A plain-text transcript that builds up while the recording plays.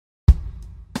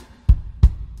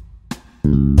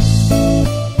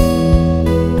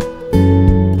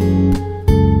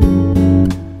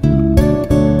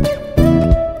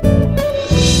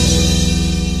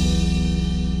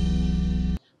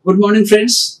Good morning,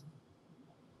 friends.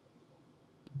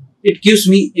 It gives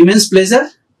me immense pleasure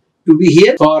to be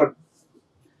here for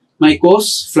my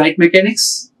course, Flight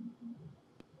Mechanics.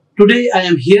 Today I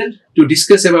am here to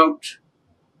discuss about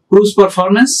cruise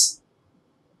performance.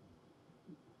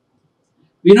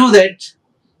 We know that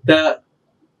the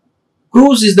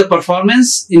cruise is the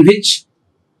performance in which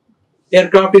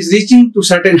aircraft is reaching to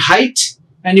certain height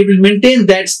and it will maintain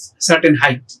that certain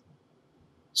height.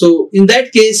 So in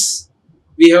that case,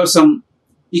 we have some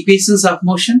equations of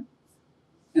motion,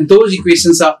 and those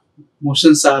equations of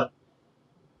motions are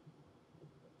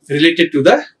related to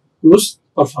the cruise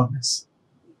performance.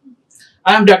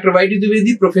 I am Dr. Yagya Dutta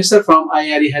Dwivedhi, professor from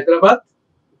IARE Hyderabad.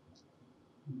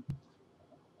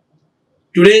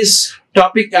 Today's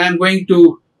topic I am going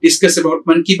to discuss about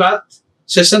Mann Ki Baat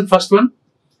session, first one,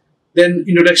 then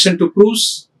introduction to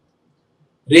cruise,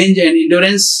 range and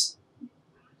endurance,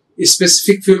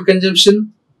 specific fuel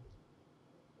consumption,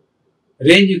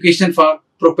 range equation for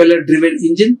propeller driven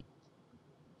engine.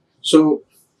 So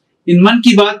in Mann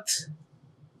Ki Baat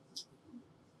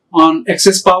on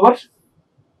excess power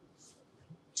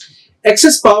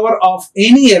of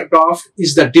any aircraft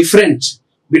is the difference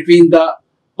between the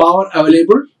power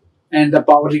available and the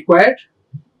power required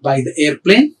by the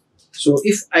airplane. So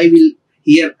if I will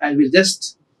here, I will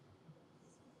just,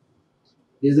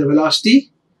 this is the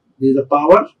velocity, this is the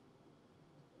power.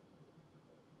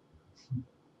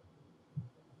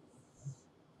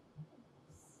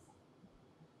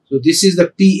 So this is the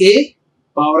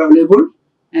PA, power available,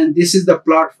 and this is the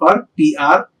plot for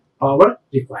PR, power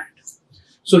required.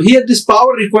 So here this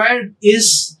power required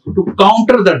is to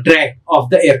counter the drag of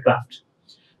the aircraft.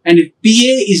 And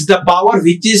PA is the power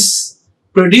which is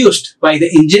produced by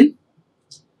the engine.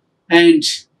 And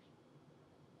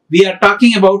we are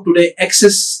talking about today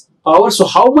excess power. So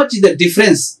how much is the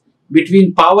difference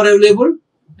between power available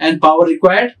and power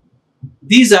required?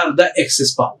 These are the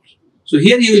excess power. So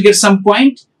here you will get some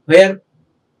point where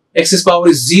excess power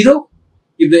is 0.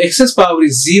 If the excess power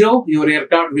is 0, your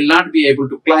aircraft will not be able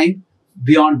to climb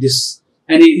beyond this.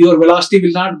 And your velocity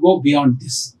will not go beyond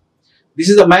this. This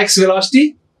is the max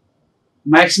velocity,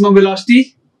 maximum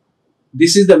velocity.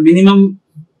 This is the minimum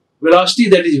velocity,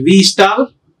 that is V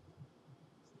stall.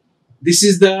 This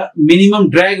is the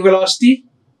minimum drag velocity,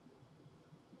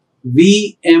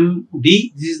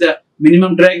 VMD. This is the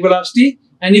minimum drag velocity.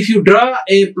 And if you draw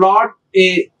a plot,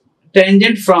 a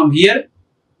tangent from here,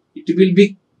 it will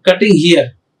be cutting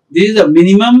here. This is the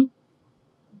minimum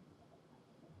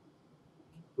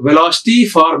velocity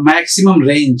for maximum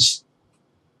range.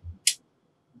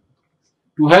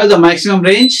 To have the maximum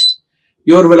range,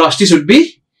 your velocity should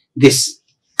be this.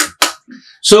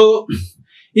 So,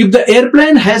 if the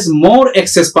airplane has more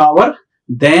excess power,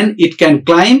 then it can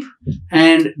climb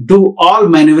and do all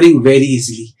maneuvering very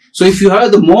easily. So, if you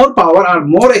have the more power or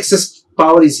more excess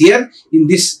power is here in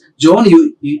this zone,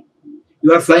 you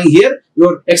are flying here,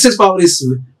 your excess power is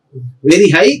very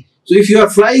high. So, if you are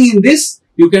flying in this,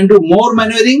 you can do more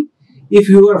maneuvering. If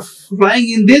you are flying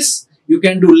in this, you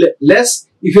can do less.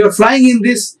 If you are flying in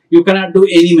this, you cannot do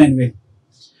any maneuvering.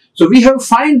 So we have to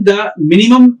find the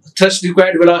minimum thrust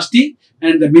required velocity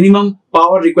and the minimum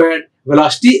power required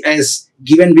velocity as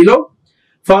given below.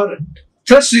 For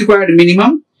thrust required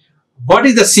minimum, what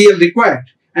is the CL required?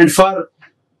 And for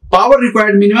power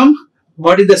required minimum,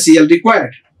 what is the CL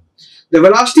required? The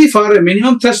velocity for a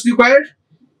minimum thrust required,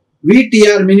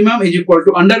 VTR minimum is equal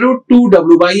to under root 2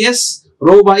 W by S,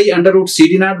 rho by under root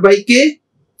CD naught by K.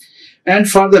 And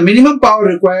for the minimum power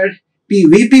required,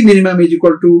 VP minimum is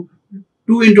equal to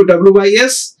 2 into W by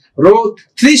S, rho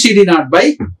 3 CD naught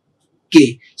by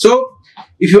K. So,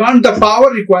 if you want the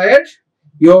power required,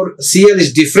 your CL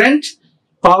is different,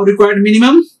 power required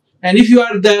minimum. And if you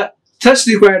are the thrust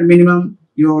required minimum,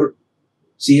 your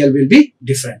CL will be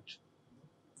different.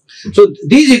 So,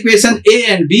 these equations A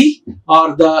and B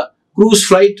are the cruise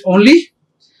flight only.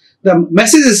 The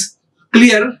message is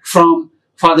clear for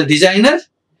the designer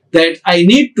that I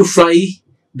need to fly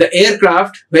the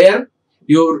aircraft where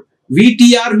your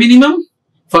VTR minimum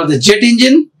for the jet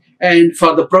engine and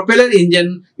for the propeller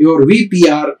engine, your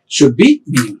VPR should be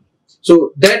minimum.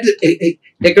 So that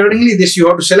accordingly, this you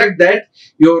have to select that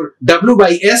your W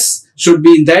by S should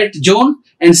be in that zone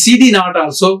and CD naught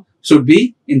also should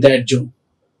be in that zone.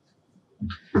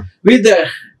 With the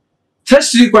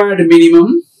thrust required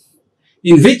minimum,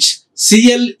 in which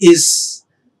CL is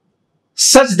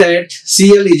such that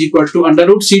CL is equal to under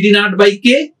root CD naught by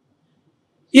K.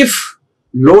 If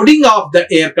loading of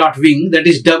the aircraft wing, that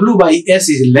is W by S,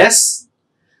 is less,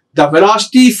 the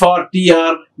velocity for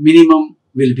TR minimum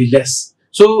will be less.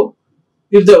 So,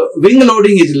 if the wing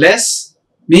loading is less,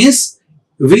 means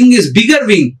wing is bigger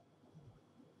wing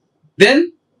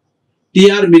then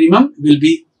TR minimum will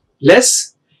be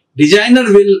less. Designer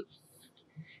will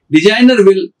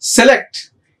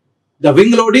select the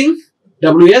wing loading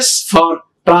WS for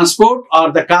transport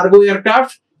or the cargo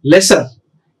aircraft lesser,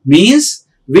 means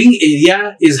wing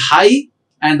area is high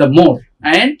and the more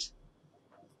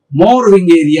wing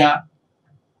area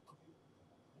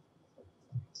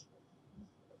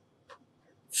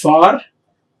for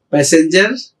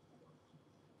passenger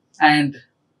and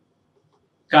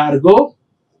cargo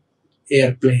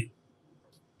airplane.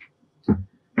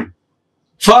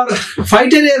 For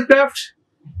fighter aircraft,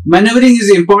 maneuvering is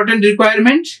important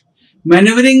requirement.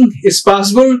 Maneuvering is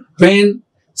possible when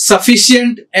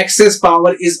sufficient excess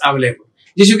power is available.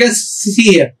 This you can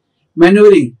see here.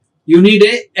 Maneuvering, you need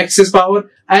a excess power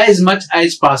as much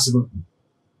as possible.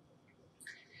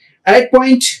 At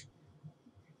point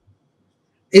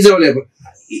is available.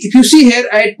 If you see here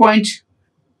at point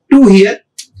 2 here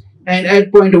and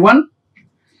at point 1,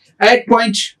 at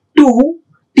point 2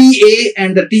 TA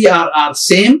and the TR are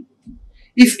same.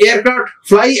 If aircraft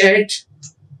fly at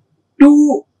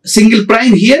 2 single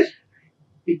prime here,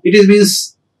 it is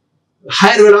means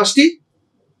higher velocity.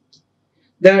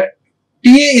 The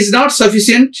TA is not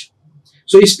sufficient,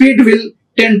 so speed will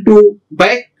tend to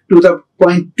back to the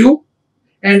point 2.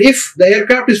 And if the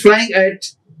aircraft is flying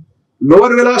at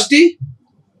lower velocity,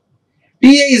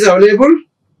 TA is available,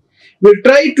 we'll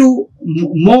try to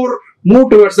move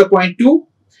towards the point 2.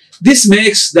 This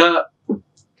makes the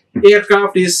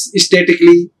aircraft is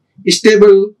statically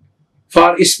stable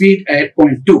for speed at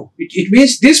point 2. It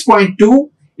means this point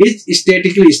 2 is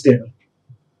statically stable.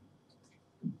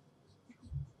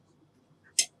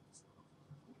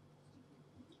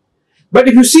 But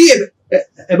if you see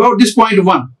about this point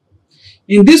 1,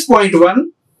 in this point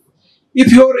 1,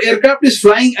 if your aircraft is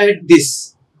flying at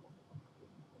this,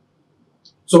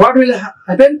 so what will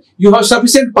happen? You have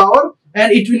sufficient power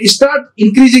and it will start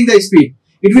increasing the speed.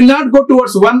 It will not go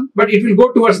towards 1, but it will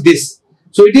go towards this.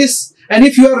 So it is, and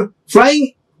if you are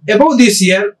flying above this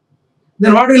here,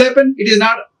 then what will happen? It is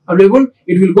not available,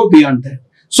 it will go beyond that.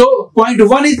 So point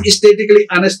 1 is statically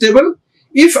unstable.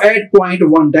 If at point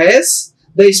 1 dash,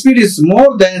 the speed is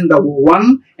more than the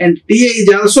 1 and TA is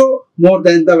also more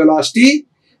than the velocity,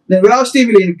 then velocity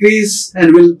will increase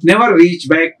and will never reach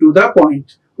back to the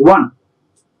point 1.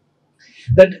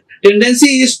 The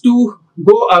tendency is to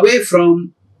go away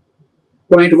from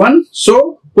point 1.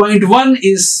 So point 1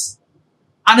 is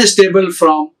unstable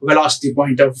from velocity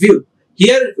point of view.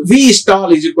 Here V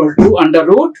stall is equal to under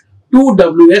root 2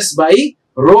 Ws by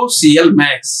rho CL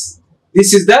max.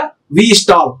 This is the V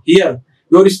stall here.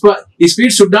 Your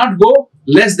speed should not go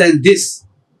less than this.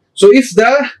 So if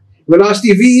the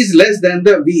velocity V is less than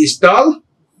the V stall,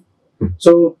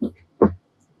 so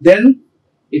then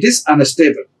it is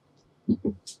unstable.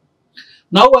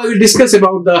 Now I will discuss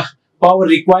about the power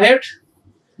required.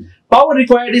 Power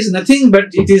required is nothing but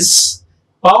it is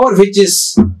power which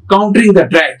is countering the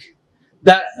drag.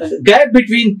 The gap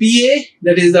between PA,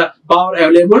 that is the power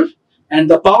available, and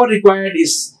the power required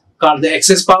is called the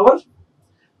excess power.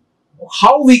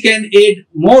 How we can add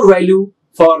more value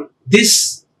for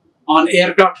this on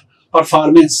aircraft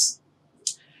performance?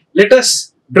 Let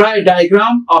us draw a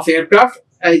diagram of aircraft.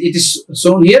 It is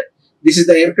shown here. This is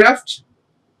the aircraft.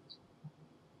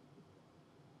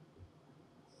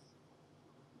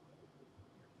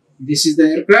 This is the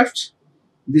aircraft.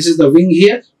 This is the wing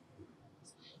here.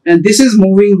 And this is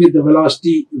moving with the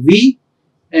velocity V.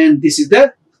 And this is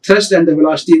the thrust and the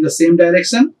velocity in the same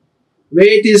direction.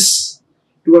 Weight is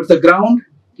towards the ground.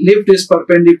 Lift is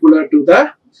perpendicular to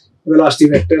the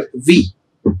velocity vector V.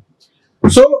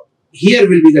 So here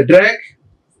will be the drag.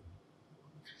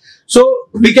 So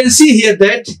we can see here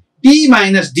that T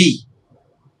minus D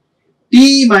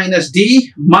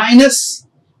minus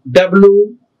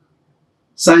W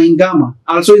sine gamma,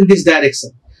 also in this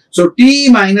direction. So T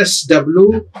minus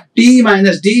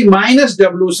D minus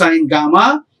W sine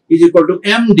gamma is equal to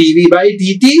M dV by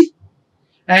dt.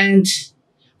 And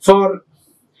for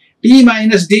T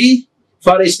minus D,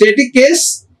 for a static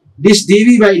case, this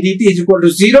dV by dt is equal to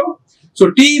 0.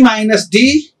 So T minus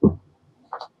D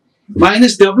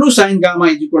minus W sine gamma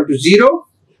is equal to 0.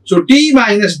 So T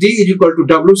minus D is equal to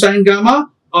W sine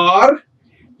gamma, or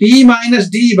T minus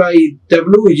D by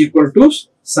W is equal to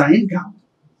sine gamma.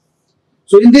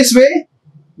 So in this way,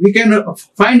 we can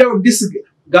find out this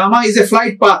gamma is a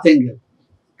flight path angle.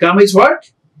 Gamma is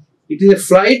what? It is a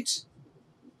flight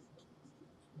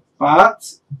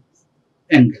path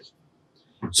angle.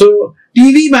 So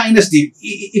TV minus D,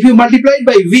 if you multiply it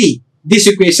by V, this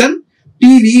equation,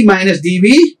 TV minus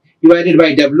dV divided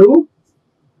by W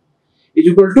is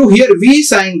equal to here V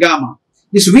sine gamma.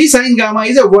 This V sine gamma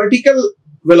is a vertical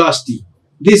velocity.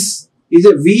 This is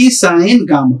a V sine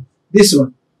gamma. This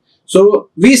one. So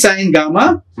V sine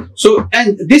gamma. So,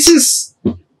 and this is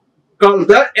called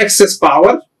the excess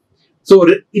power. So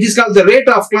it is called the rate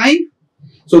of climb.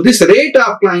 So this rate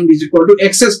of climb is equal to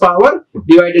excess power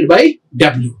divided by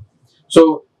W.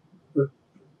 So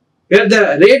where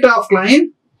the rate of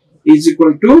climb is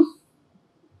equal to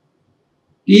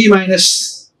TV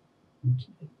minus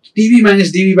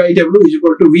dV by W is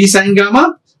equal to V sine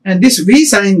gamma, and this V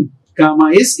sine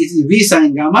gamma is V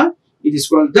sine gamma. It is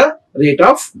called the rate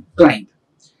of climb.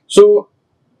 So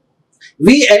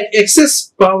V at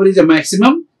excess power is a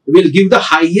maximum will give the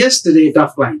highest rate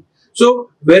of climb.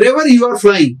 So wherever you are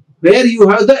flying, where you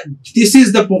have this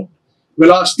is the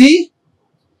velocity.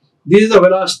 This is the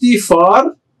velocity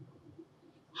for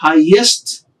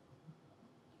highest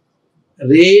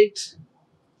rate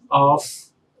of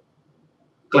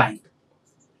climb.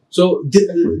 So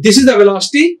this is the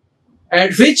velocity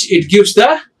at which it gives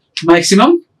the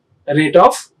maximum rate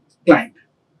of climb.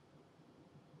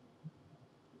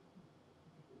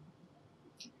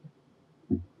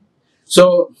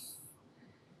 So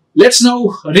let's now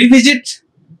revisit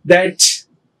that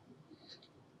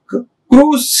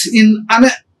cruise in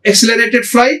unaccelerated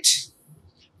flight.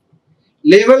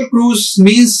 Level cruise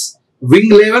means wing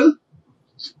level,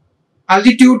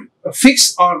 altitude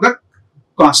fixed or the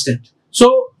constant.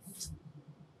 So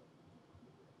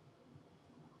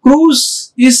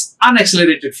cruise is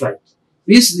unaccelerated flight.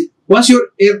 Means once your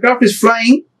aircraft is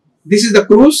flying, this is the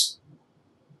cruise.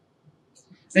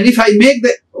 And if I make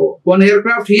the one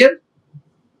aircraft here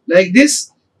like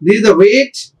this is the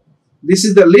weight, this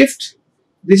is the lift,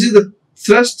 this is the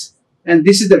thrust, and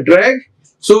this is the drag.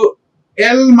 So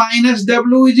L minus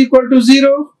W is equal to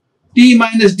 0, T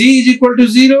minus D is equal to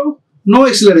 0, no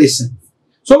acceleration.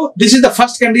 So this is the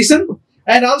first condition,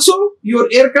 and also your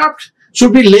aircraft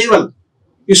should be level.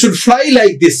 You should fly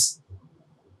like this.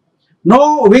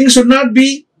 No wing should not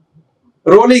be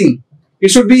rolling. It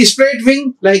should be straight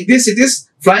wing like this. It is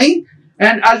flying,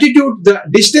 and altitude, the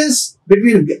distance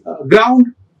between ground,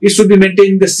 it should be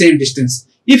maintaining the same distance.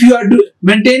 If you are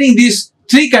maintaining these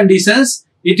three conditions,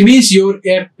 it means your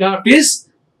aircraft is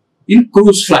in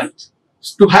cruise flight.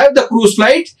 To have the cruise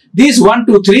flight, these 1,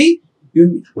 2, 3,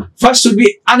 first should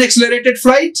be unaccelerated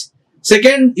flight.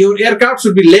 Second, your aircraft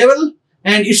should be level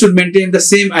and it should maintain the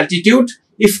same altitude.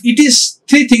 If it is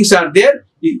three things are there,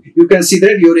 you can see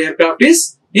that your aircraft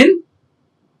is in.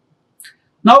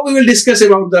 Now we will discuss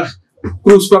about the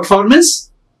cruise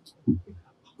performance.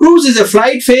 Cruise is a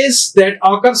flight phase that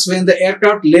occurs when the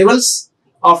aircraft levels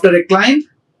after a climb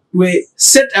to a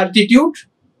set altitude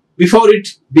before it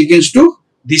begins to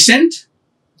descend.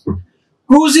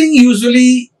 Cruising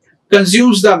usually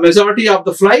consumes the majority of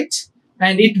the flight,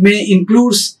 and it may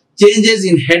include changes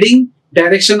in heading,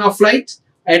 direction of flight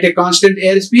at a constant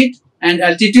airspeed and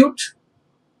altitude.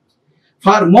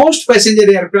 For most passenger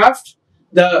aircraft,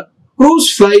 the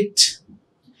cruise flight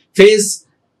phase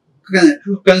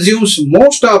consumes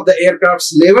most of the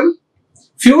aircraft's level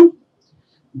fuel.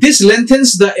 This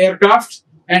lengthens the aircraft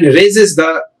and raises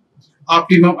the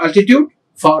optimum altitude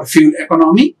for fuel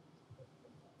economy.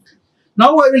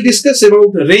 Now I will discuss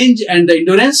about range and the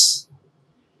endurance.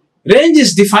 Range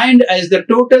is defined as the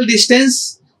total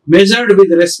distance measured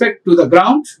with respect to the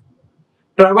ground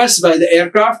traversed by the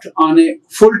aircraft on a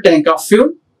full tank of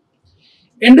fuel.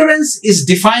 Endurance is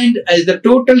defined as the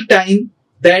total time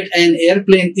that an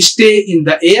airplane stays in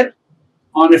the air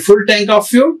on a full tank of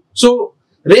fuel. So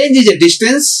range is a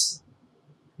distance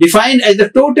defined as the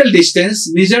total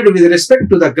distance measured with respect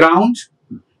to the ground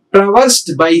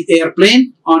traversed by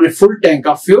airplane on a full tank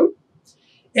of fuel.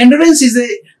 Endurance is a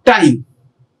time,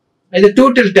 as the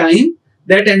total time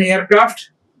that an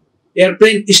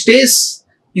airplane stays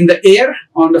in the air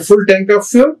on the full tank of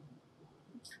fuel.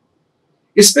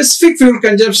 A specific fuel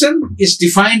consumption is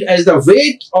defined as the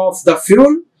weight of the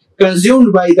fuel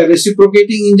consumed by the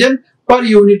reciprocating engine per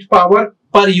unit power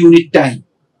per unit time.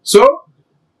 So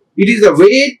it is the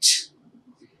weight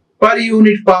per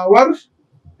unit power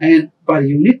and per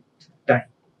unit time.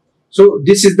 So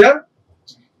this is the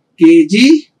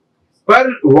kg per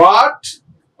watt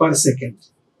per second.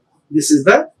 This is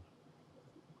the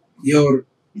your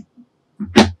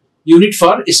unit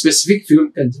for specific fuel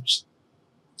consumption.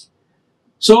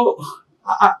 So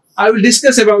I will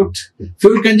discuss about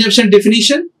fuel consumption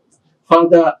definition for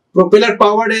the propeller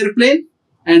powered airplane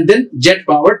and then jet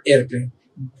powered airplane.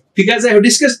 Because I have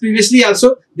discussed previously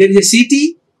also, there is a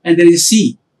CT and there is a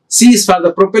C. C is for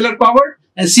the propeller powered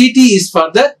and CT is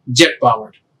for the jet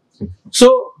powered.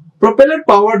 So propeller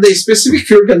powered, the specific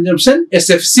fuel consumption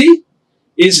SFC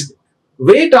is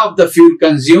weight of the fuel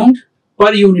consumed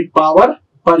per unit power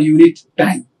per unit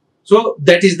time. So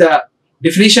that is the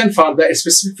definition for the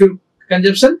specific fuel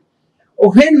consumption.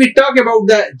 When we talk about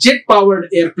the jet-powered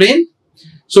airplane,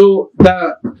 so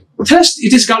the thrust,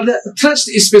 it is called the thrust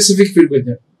specific fuel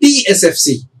consumption,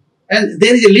 TSFC. And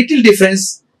there is a little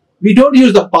difference. We don't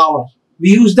use the power,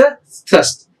 we use the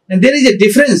thrust. And there is a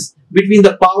difference between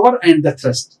the power and the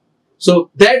thrust.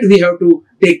 So that we have to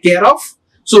take care of.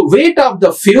 So weight of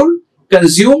the fuel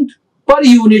consumed per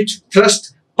unit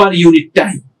thrust per unit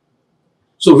time.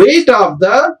 So weight of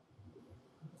the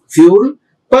fuel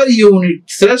per unit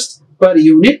thrust per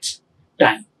unit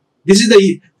time. This is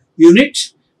the unit,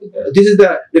 this is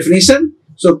the definition.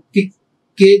 So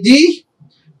kg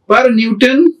per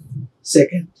Newton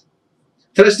second.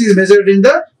 Thrust is measured in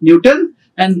the Newton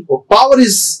and power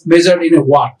is measured in a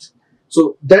watt.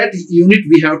 So that unit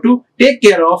we have to take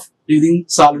care of during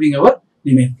solving our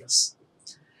numericals.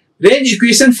 Range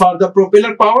equation for the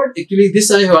propeller powered. Actually, this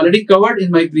I have already covered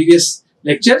in my previous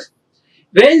lecture.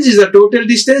 Range is the total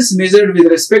distance measured with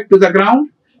respect to the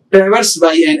ground traversed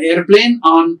by an airplane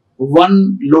on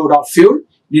one load of fuel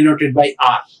denoted by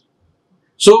R.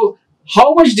 So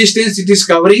how much distance it is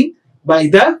covering by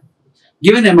the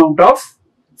given amount of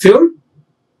fuel?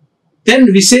 Then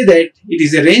we say that it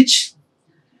is a range.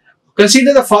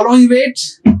 Consider the following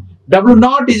weights.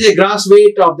 W0 is a gross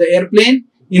weight of the airplane,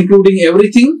 including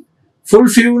everything: full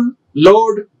fuel,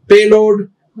 load,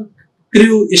 payload,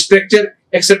 crew, structure,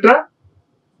 etc.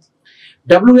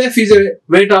 WF is a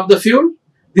weight of the fuel.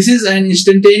 This is an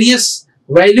instantaneous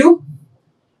value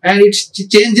and it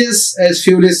changes as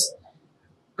fuel is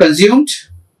consumed.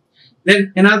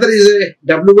 Then another is a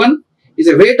W1 is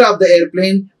a weight of the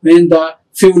airplane when the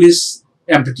fuel is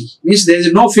empty. Means there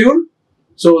is no fuel.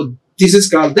 So this is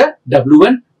called the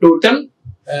W1, total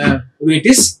weight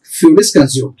is fuel is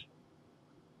consumed.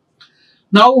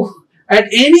 Now at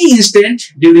any instant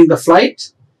during the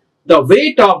flight, the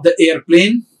weight of the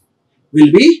airplane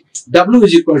will be W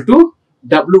is equal to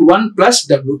W1 plus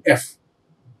WF.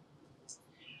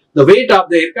 The weight of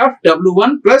the aircraft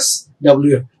W1 plus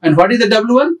WF. And what is the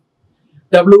W1?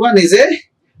 W1 is a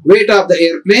weight of the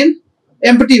airplane,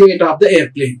 empty weight of the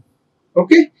airplane.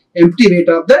 Okay, empty weight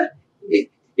of the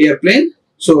airplane.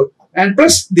 So, and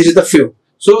plus this is the fuel.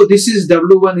 So this is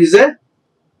W1 is a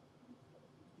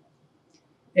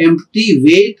empty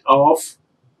weight of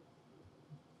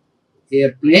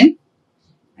airplane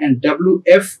and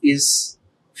WF is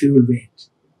fuel weight.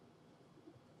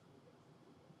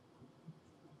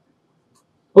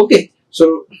 Okay,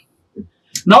 so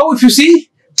now if you see,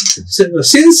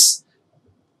 since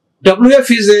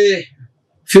WF is a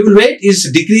fuel weight is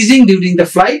decreasing during the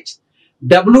flight,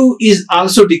 W is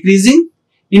also decreasing.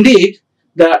 Indeed,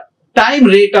 the time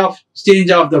rate of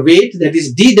change of the weight, that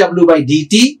is dW by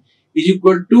dt, is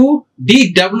equal to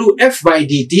dWF by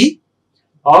dt,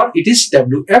 or it is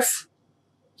WF.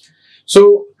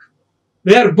 So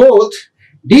where both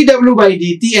dW by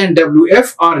dt and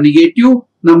WF are negative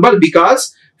number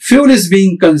because fuel is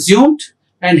being consumed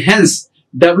and hence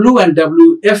W and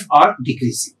WF are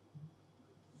decreasing.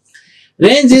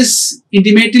 Range is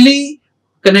intimately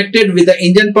connected with the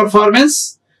engine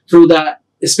performance through the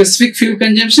specific fuel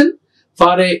consumption.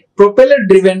 For a propeller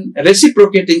driven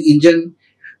reciprocating engine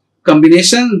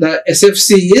combination, the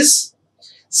SFC is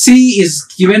C is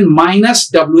given minus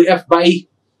WF by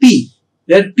P,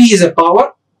 where P is a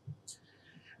power,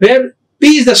 where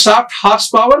P is the shaft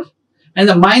horsepower, and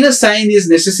the minus sign is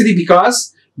necessary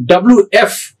because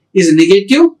WF is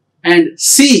negative and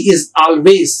C is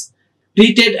always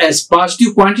treated as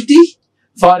positive quantity.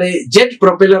 For a jet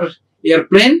propeller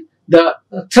airplane, the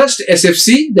thrust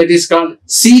SFC, that is called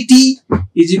CT,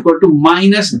 is equal to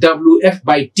minus WF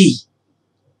by T,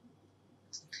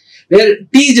 where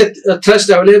T is a thrust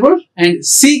available and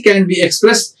C can be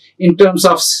expressed in terms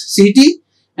of CT,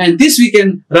 and this we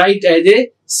can write as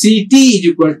a CT is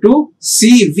equal to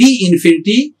CV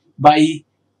infinity by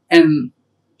N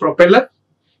propeller,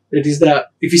 that is the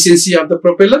efficiency of the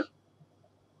propeller.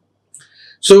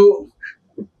 So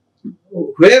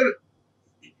where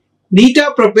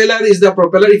neta propeller is the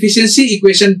propeller efficiency,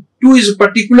 equation 2 is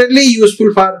particularly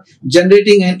useful for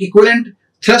generating an equivalent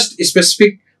thrust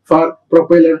specific for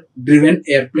propeller driven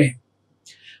airplane.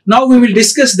 Now we will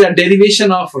discuss the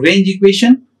derivation of range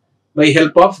equation by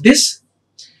help of this.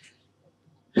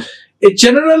 A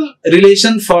general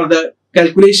relation for the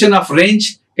calculation of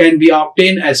range can be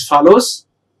obtained as follows.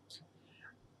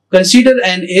 Consider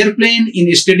an airplane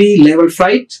in steady level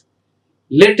flight.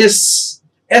 Let S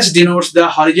denotes the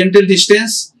horizontal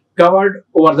distance covered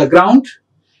over the ground.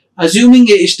 Assuming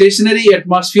a stationary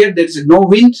atmosphere, there is no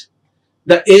wind.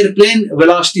 the airplane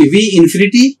velocity V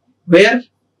infinity, where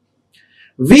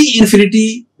V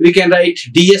infinity we can write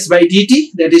ds by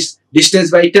dt, that is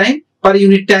distance by time. Per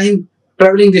unit time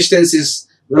traveling distance is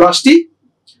velocity,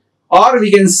 or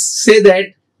we can say that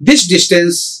this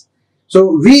distance,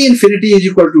 so V infinity is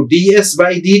equal to ds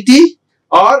by dt,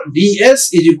 or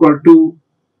ds is equal to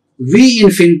V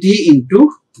infinity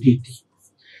into dt.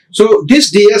 So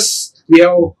this ds we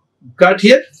have got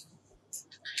here,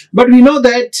 but we know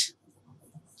that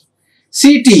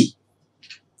Ct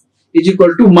is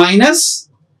equal to minus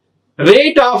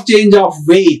rate of change of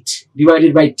weight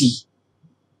divided by T.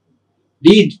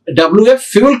 dWf,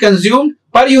 fuel consumed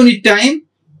per unit time,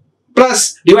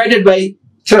 plus divided by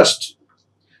thrust.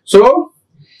 So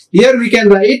here we can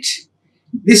write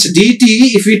this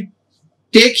dt, if we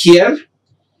take here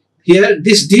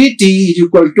this dt is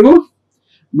equal to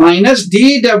minus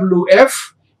dWf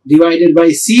divided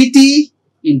by Ct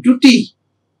into T.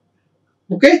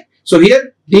 Okay, so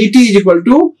here dt is equal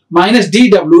to minus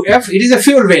dWf, it is a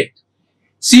fuel weight.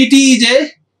 Ct is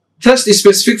a thrust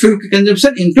specific fuel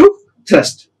consumption into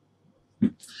thrust.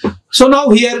 So now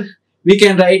here we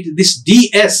can write this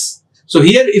ds. So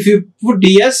here if you put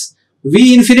ds,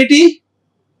 V infinity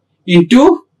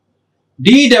into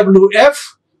dWf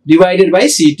divided by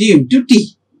Ct into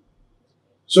T.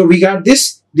 So we got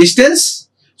this distance.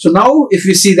 So now if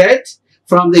we see that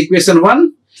from the equation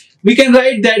 1, we can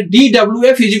write that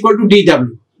dWf is equal to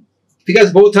dW,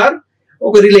 because both are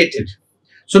related.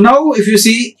 So now if you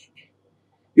see,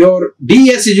 your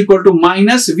ds is equal to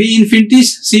minus V infinity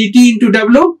Ct into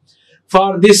W.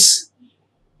 For this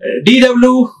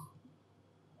dW,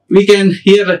 we can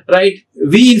here write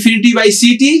V infinity by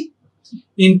Ct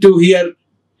into here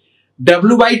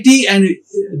W by T, and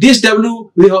this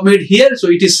W we have made here, so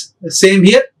it is same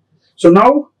here. So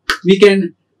now we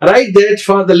can write that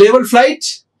for the level flight,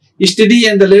 steady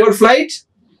and the level flight,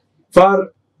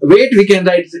 for weight we can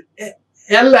write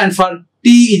L, and for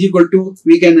T is equal to,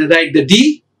 we can write the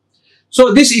D.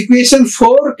 So this equation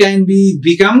 4 can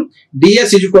become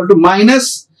ds is equal to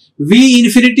minus V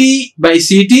infinity by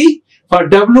Ct. For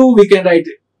W we can write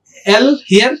L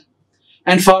here,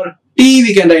 and for T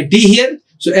we can write D here.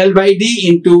 So L by D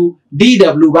into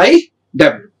dW by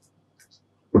W.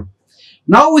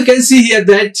 Now we can see here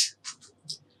that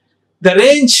the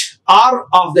range R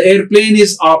of the airplane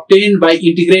is obtained by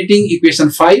integrating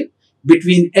equation 5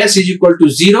 between S is equal to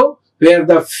 0, where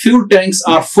the fuel tanks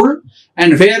are full,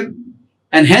 and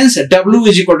hence W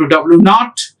is equal to W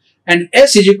naught, and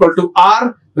S is equal to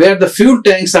R, where the fuel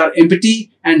tanks are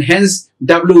empty, and hence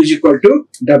W is equal to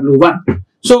W1.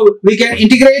 So we can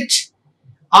integrate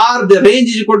R, the range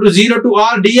is equal to 0 to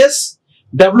R ds.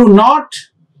 W naught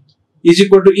is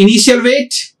equal to initial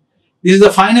weight. This is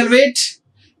the final weight.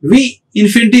 V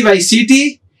infinity by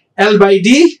Ct, L by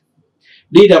D,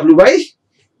 dW by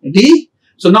D.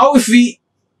 So now if we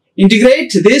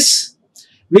integrate this,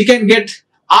 we can get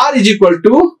R is equal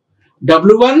to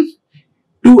W1.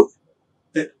 To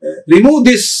remove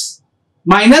this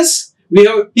minus, we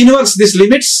have inverse this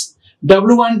limits,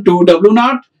 W1 to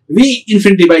W0, V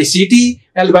infinity by Ct,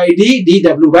 L by D,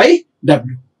 dW by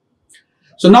W.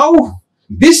 So now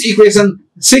this equation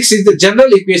 6 is the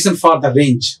general equation for the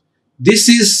range. This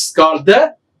is called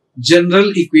the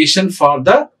general equation for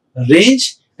the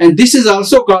range, and this is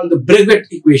also called the Breguet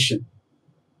equation.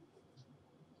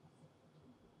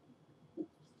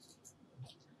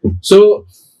 So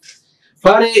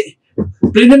for a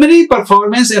preliminary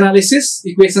performance analysis,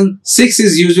 equation 6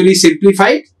 is usually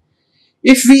simplified.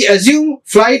 If we assume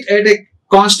flight at a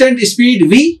constant speed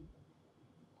V,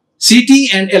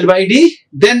 Ct and L by D,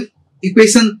 then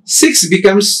equation 6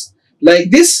 becomes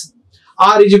like this.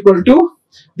 R is equal to,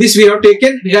 this we have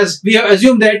taken because we have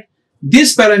assumed that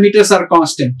these parameters are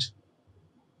constant.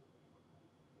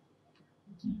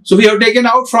 So we have taken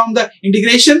out from the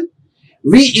integration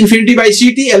V infinity by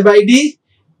Ct, L by D,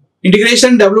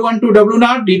 integration W1 to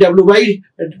W0, dW by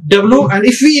W, and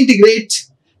if we integrate,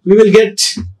 we will get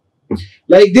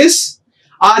like this.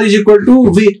 R is equal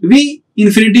to V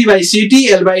infinity by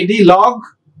Ct, L by D log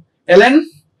ln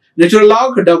natural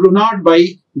log W0 by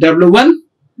W1,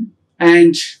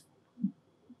 and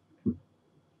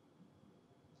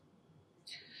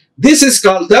this is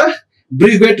called the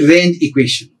Breguet range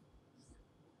equation.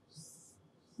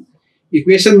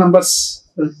 Equation number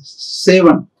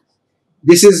 7.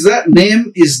 This is the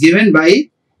name is given by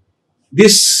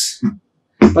this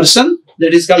person,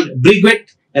 that is called Breguet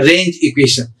range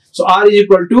equation. So R is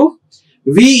equal to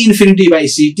V infinity by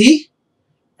Ct,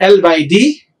 L by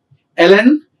D,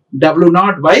 ln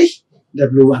W0 by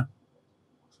W1.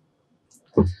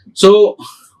 So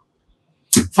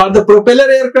for the propeller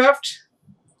aircraft,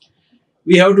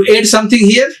 we have to add something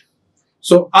here.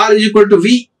 So R is equal to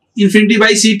V infinity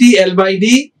by Ct, L by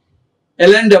D,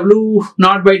 ln W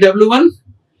naught by W1.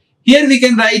 Here we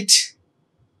can write,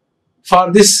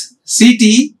 for this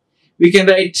Ct, we can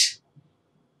write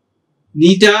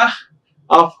neta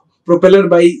of propeller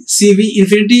by Cv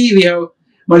infinity. We have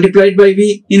multiplied by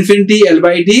V infinity, L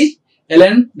by D,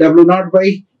 ln W naught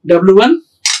by W1.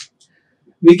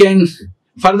 We can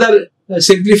further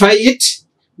simplify it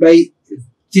by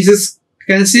this is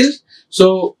cancelled.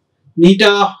 So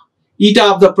neta eta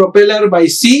of the propeller by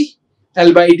C,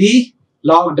 L by D,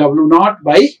 log W naught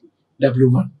by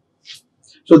W1.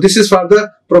 So this is for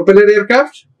the propeller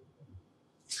aircraft.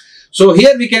 So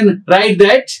here we can write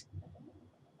that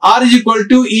R is equal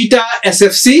to eta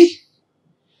SFC,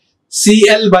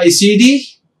 CL by CD,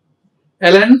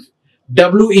 ln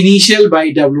W initial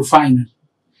by W final.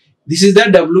 This is the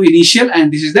W initial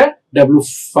and this is the W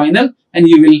final, and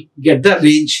you will get the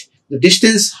range, the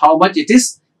distance, how much it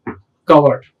is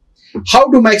covered.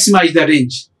 How to maximize the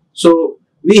range? So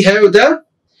we have the,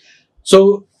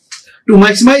 so to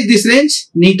maximize this range,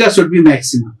 neta should be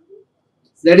maximum.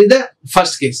 That is the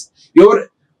first case. Your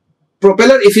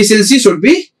propeller efficiency should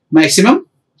be maximum.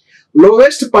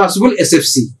 Lowest possible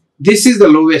SFC. This is the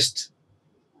lowest.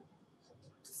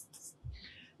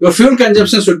 Your fuel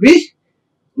consumption should be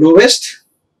lowest.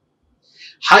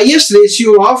 Highest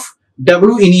ratio of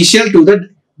W initial to the,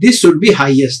 this should be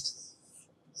highest.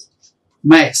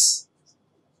 Max.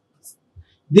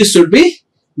 This should be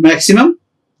maximum.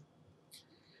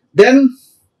 Then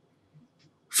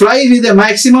fly with a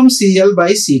maximum CL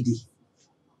by CD.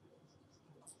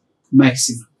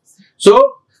 Maximum.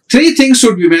 So three things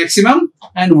should be maximum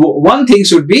and one thing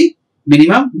should be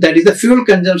minimum. That is the fuel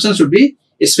consumption should be,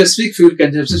 a specific fuel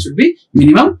consumption should be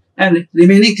minimum and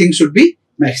remaining things should be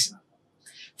maximum.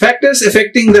 Factors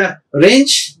affecting the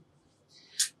range.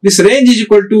 This range is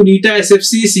equal to neta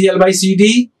SFC, CL by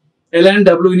CD, ln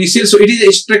W initial. So it is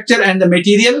a structure and the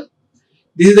material.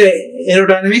 This is the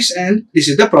aerodynamics and this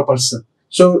is the propulsion.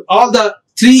 So all the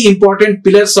three important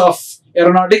pillars of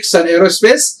aeronautics and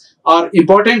aerospace are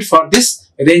important for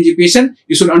this range equation.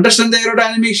 You should understand the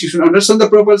aerodynamics, you should understand the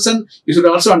propulsion, you should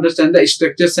also understand the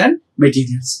structures and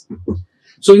materials.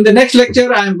 So in the next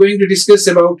lecture, I am going to discuss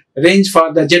about range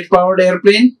for the jet powered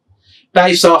airplane,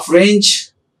 types of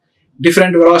range,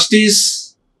 different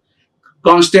velocities,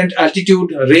 constant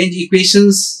altitude range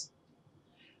equations,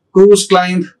 cruise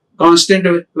climb, constant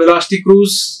velocity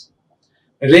cruise,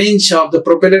 range of the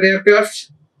propeller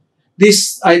aircraft.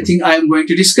 This I think I am going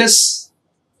to discuss.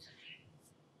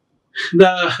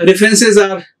 The references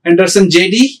are Anderson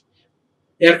JD,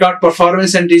 Aircraft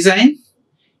Performance and Design,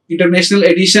 International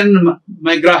Edition,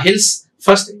 McGraw-Hill's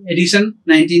first edition,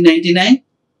 1999.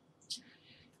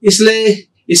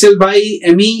 Iselby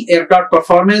ME, Aircraft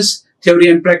Performance, Theory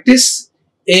and Practice,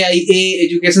 AIA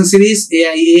Education Series,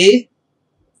 AIA.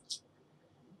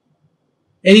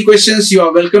 Any questions you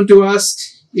are welcome to ask.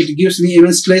 It gives me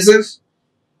immense pleasure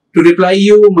to reply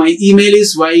you. My email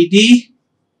is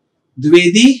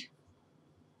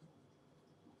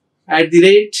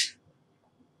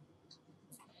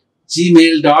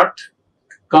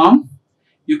yddwivedhi@gmail.com.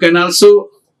 You can also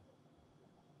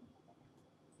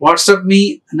WhatsApp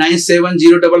me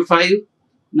 97055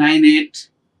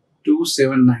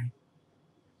 98279.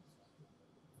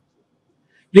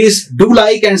 Please do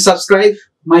like and subscribe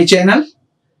my channel,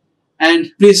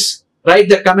 and please write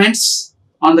the comments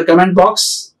on the comment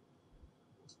box.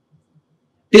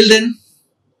 Till then,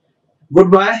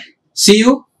 goodbye. See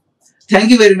you.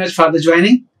 Thank you very much for the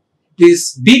joining.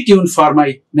 Please be tuned for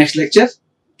my next lecture.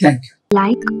 Thank you.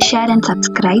 Like, share and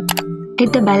subscribe.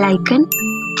 Hit the bell icon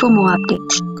for more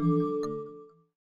updates.